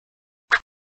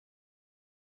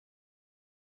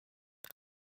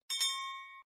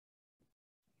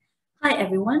Hi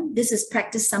everyone, this is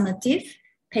Praktis Sumatif,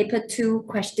 paper 2,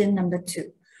 question number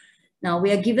 2. Now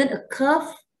we are given a curve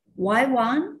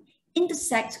y1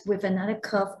 intersects with another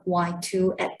curve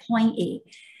y2 at point A.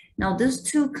 Now those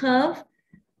two curves,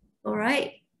 all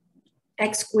right,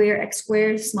 x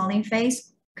squared, smiling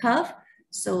face curve.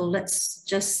 So let's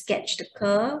just sketch the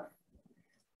curve.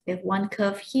 We have one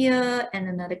curve here and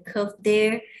another curve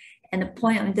there, and the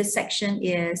point of intersection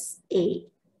is A,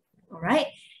 all right?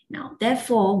 Now,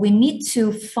 therefore, we need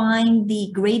to find the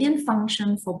gradient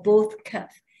function for both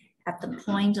curves at the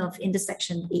point of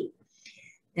intersection A.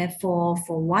 Therefore,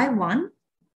 for y1,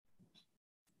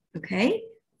 okay,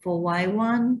 for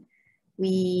y1,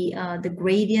 the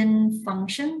gradient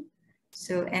function,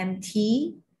 so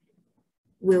mt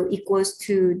will equals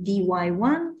to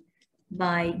dy1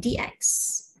 by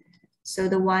dx. So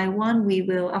the y1, we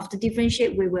will, after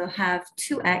differentiate, we will have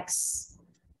 2x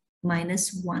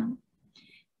minus 1.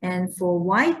 And for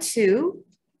y2,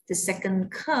 the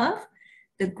second curve,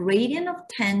 the gradient of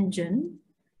tangent,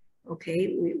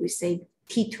 okay, we say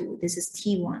t2, this is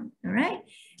t1, all right?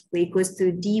 Equals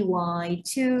to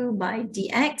dy2 by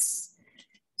dx.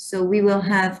 So we will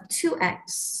have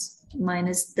 2x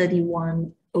minus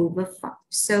 31 over 5.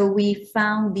 So we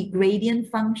found the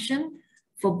gradient function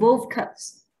for both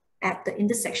curves at the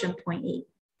intersection point A,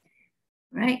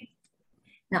 right?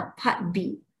 Now, part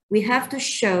B, we have to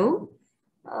show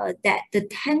that the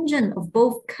tangent of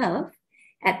both curves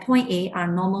at point A are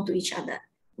normal to each other,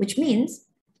 which means,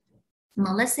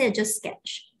 now let's say I just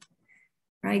sketch,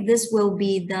 right? This will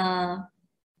be the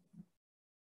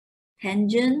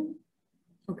tangent,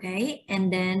 okay?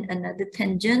 And then another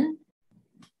tangent,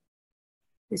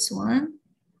 this one.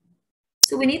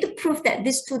 So we need to prove that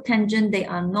these two tangents, they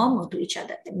are normal to each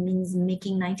other. That means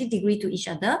making 90 degrees to each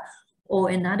other,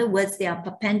 or in other words, they are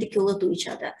perpendicular to each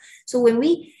other. So when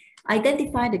we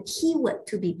identify the keyword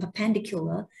to be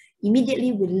perpendicular,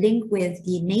 immediately we link with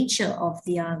the nature of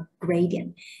their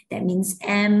gradient. That means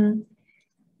m,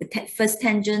 the first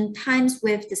tangent times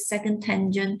with the second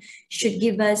tangent should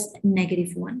give us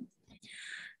 -1.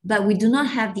 But we do not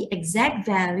have the exact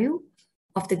value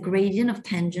of the gradient of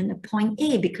tangent at point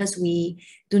A because we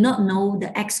do not know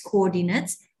the x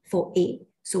coordinates for A.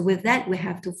 So with that, we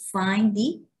have to find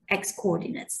the x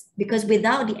coordinates, because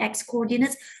without the x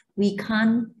coordinates, we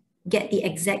can't get the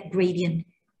exact gradient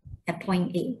at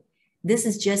point A. This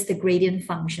is just the gradient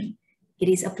function. It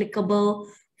is applicable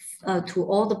to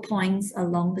all the points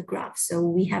along the graph. So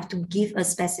we have to give a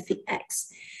specific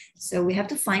x. So we have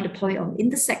to find the point of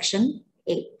intersection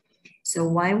A. So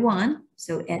y1,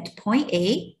 so at point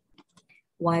A,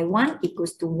 y1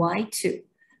 equals to y2.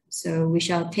 So we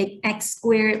shall take x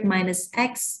squared minus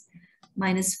x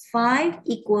minus 5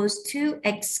 equals to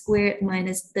x squared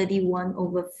minus 31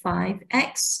 over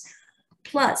 5x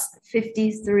plus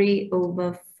 53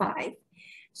 over 5.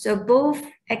 So both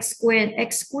x squared and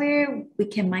x squared, we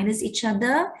can minus each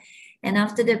other. And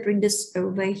after that, bring this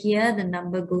over here, the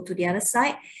number go to the other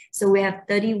side. So we have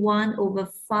 31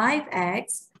 over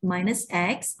 5x minus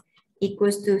x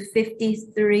equals to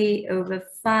 53 over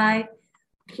 5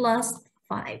 plus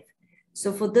 5.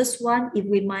 So for this one, if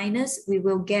we minus, we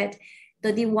will get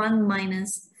 31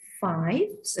 minus 5.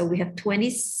 So we have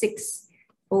 26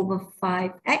 over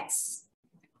 5x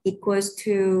equals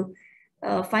to,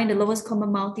 find the lowest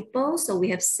common multiple. So we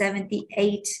have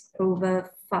 78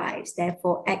 over 5.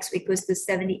 Therefore, x equals to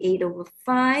 78 over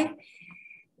 5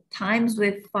 times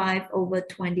with 5 over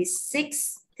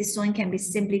 26. This one can be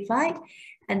simplified.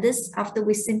 And this, after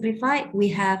we simplify, we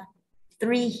have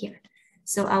 3 here.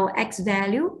 So our x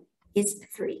value is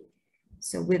 3.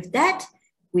 So with that,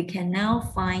 we can now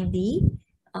find the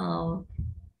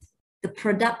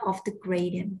product of the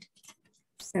gradient.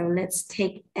 So let's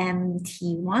take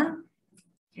mt1.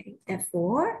 Okay,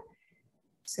 therefore,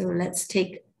 so let's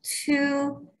take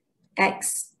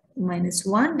 2x minus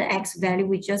 1, the x value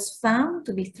we just found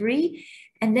to be 3,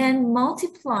 and then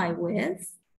multiply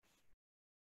with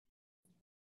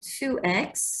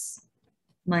 2x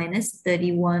minus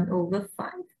 31 over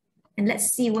 5. And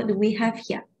let's see what do we have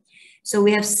here. So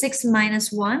we have 6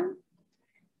 minus 1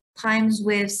 times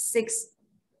with 6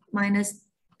 minus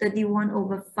 31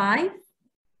 over 5.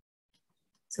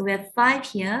 So we have 5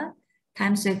 here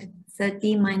times with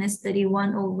 30 minus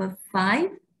 31 over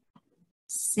 5.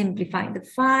 Simplify the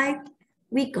 5,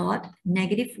 we got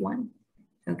 -1.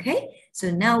 Okay,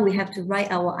 so now we have to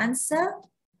write our answer.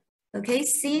 Okay,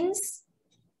 since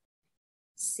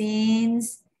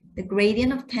the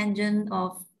gradient of tangent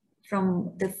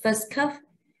from the first curve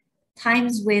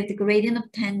times with the gradient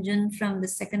of tangent from the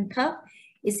second curve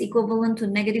is equivalent to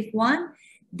 -1,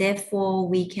 therefore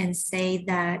we can say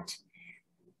that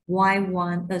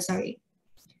y1,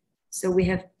 so we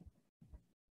have,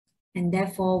 and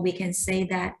therefore we can say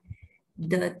that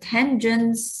the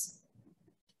tangents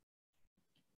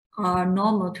are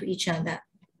normal to each other.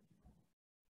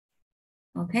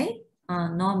 Okay,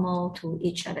 normal to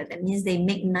each other. That means they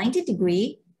make 90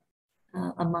 degrees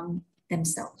among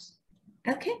themselves.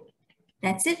 Okay,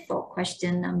 that's it for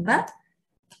question number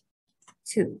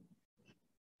 2.